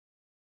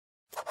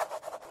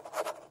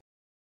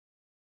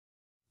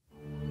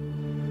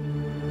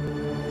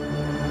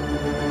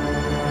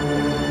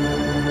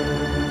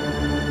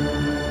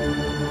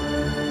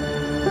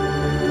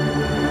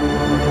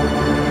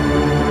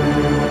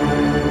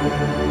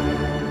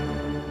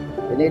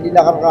Hindi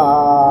na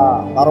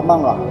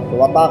karmanga,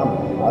 suwatakan,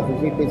 si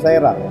Sittie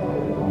Shayra.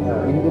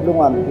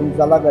 Indulungan, kung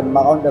salagan,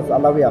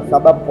 Macaundas-Alauya,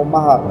 sabab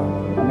kumahak,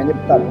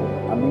 aminiptan,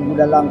 aming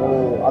gudalang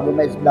o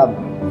agama Islam,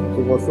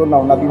 si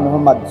Kosunaw, Nabi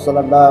Muhammad,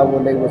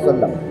 sallallahu alaihi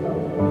wasallam.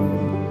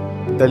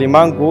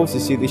 Dalimangko,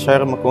 si Sittie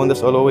Shayra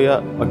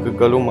Macaundas-Alauya,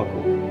 magkagalumang ko.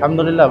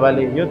 Alhamdulillah,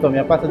 bali, yuto,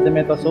 may pasad sa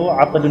meto so,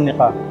 akadun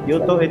Nikkah.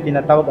 Yuto,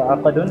 tinatawag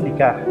akadun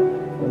Nikkah.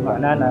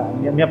 Maana na,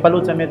 may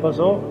palud sa meto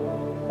so,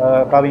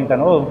 kawing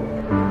tanong.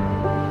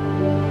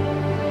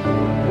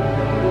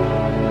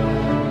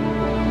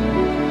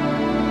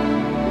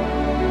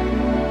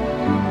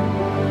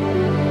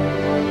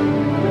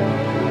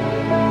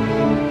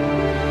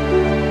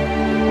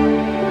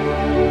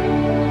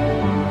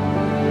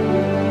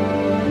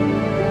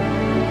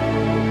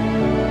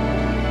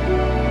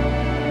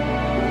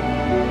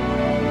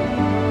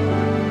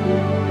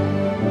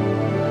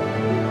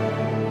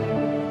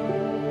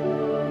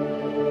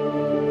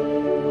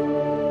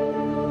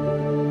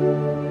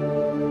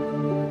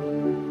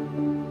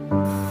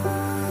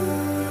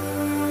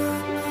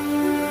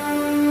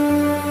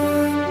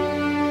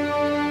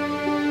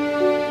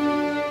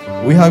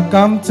 We have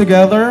come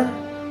together,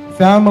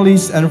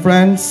 families and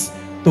friends,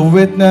 to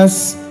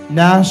witness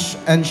Nash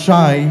and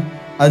Hashy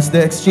as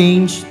they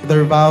exchange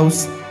their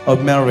vows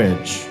of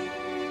marriage.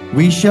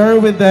 We share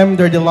with them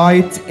their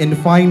delight in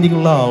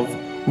finding love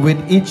with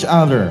each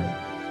other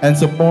and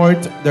support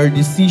their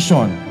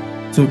decision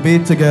to be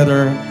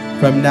together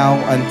from now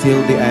until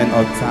the end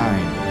of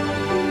time.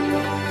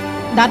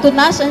 Dato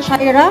Nash and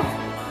Shayra,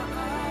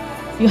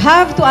 you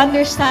have to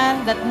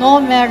understand that no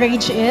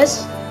marriage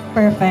is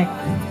perfect.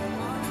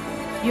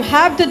 You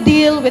have to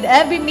deal with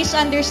every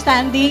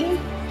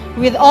misunderstanding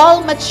with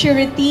all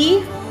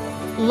maturity,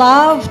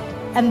 love,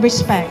 and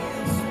respect.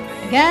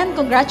 Again,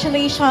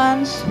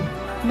 congratulations.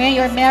 May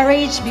your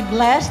marriage be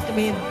blessed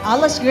with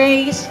Allah's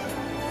grace,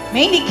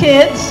 many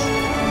kids,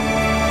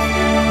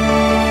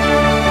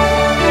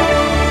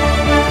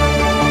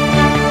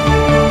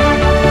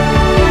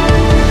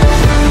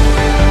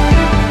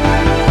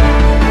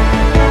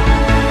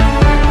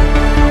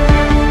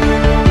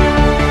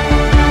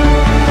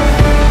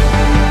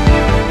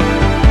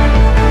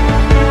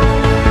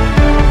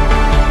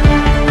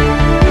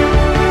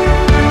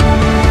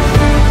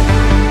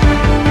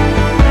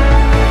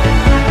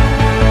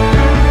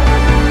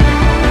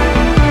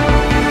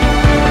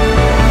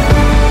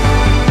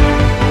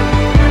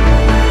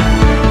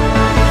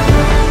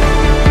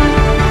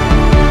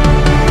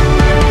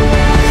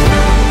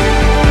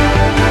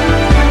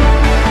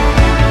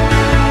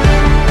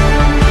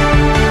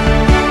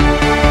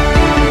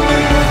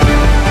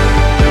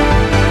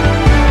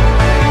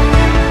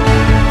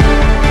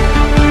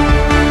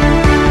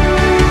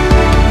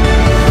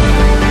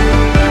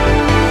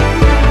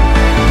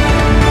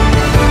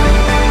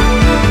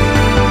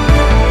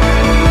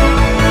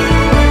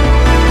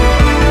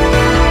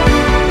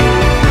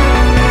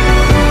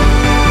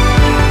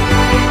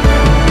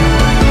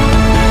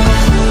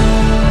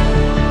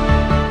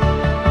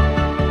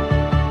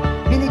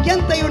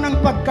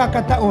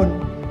 pagkakataon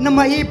na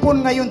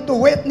maipon ngayon to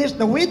witness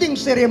the wedding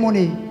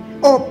ceremony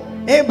of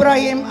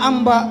Ebrahim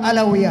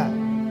Amba-Alauya.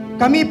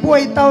 Kami po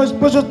ay taos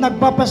puso't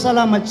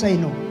nagpapasalamat sa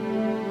inyo.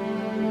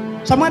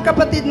 Sa mga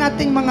kapatid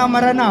nating mga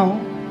Maranao,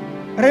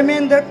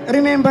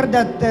 remember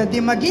that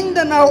the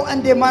Maguindanao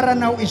and the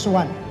Maranao is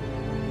one.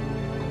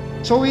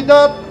 So with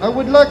that, I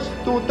would like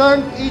to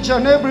thank each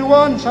and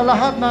everyone sa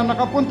lahat na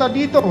nakapunta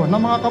dito na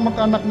mga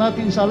kamag-anak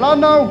natin sa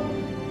Lanao,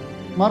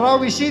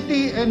 Marawi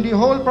City, and the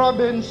whole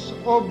province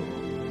of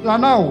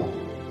Lanao.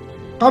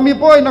 Kami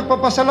po ay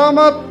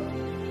nagpapasalamat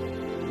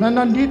na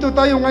nandito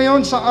tayo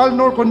ngayon sa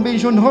Alnor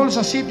Convention Hall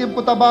sa City of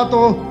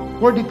Cotabato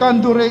for the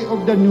Kandure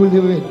of the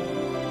newlywed.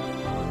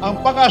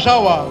 Ang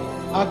pag-asawa,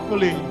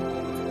 actually,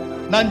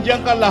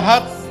 nandiyan ka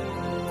lahat,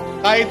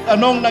 kahit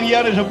anong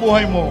nangyari sa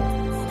buhay mo,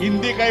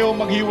 hindi kayo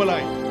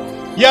maghiwalay.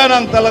 Yan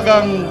ang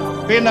talagang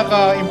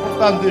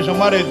pinaka-importante sa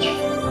marriage.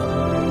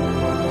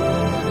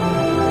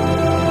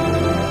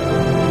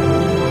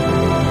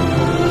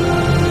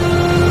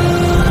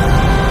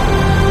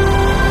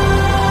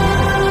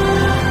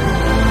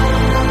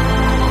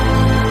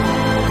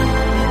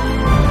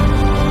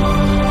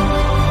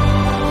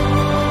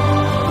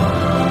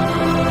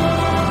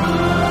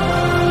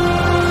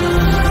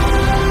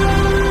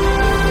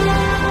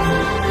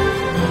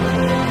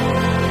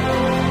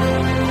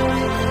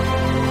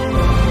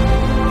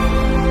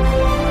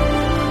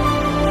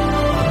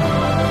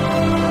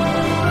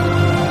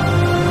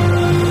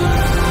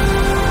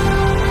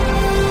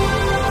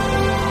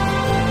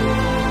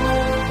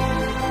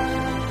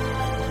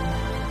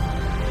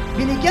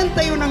 Binigyan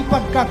tayo ng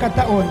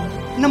pagkakataon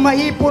na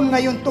maipon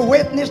ngayon to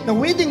witness the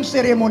wedding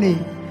ceremony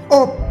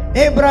of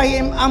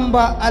Ebrahim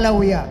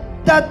Amba-Alauya.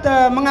 That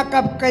mga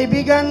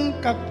kaibigan,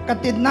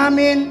 kapatid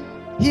namin,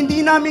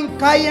 hindi namin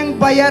kayang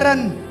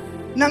bayaran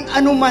ng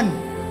anuman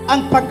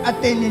ang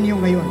pag-attend ninyo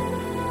ngayon.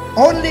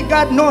 Only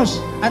God knows,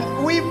 and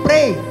we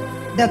pray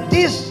that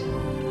this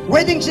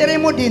wedding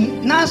ceremony,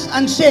 Nash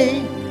and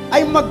Hashy,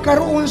 ay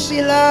magkaroon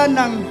sila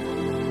ng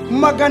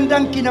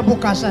magandang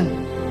kinabukasan.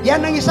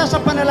 Yan ang isa sa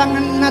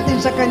panalangin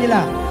natin sa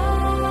kanila.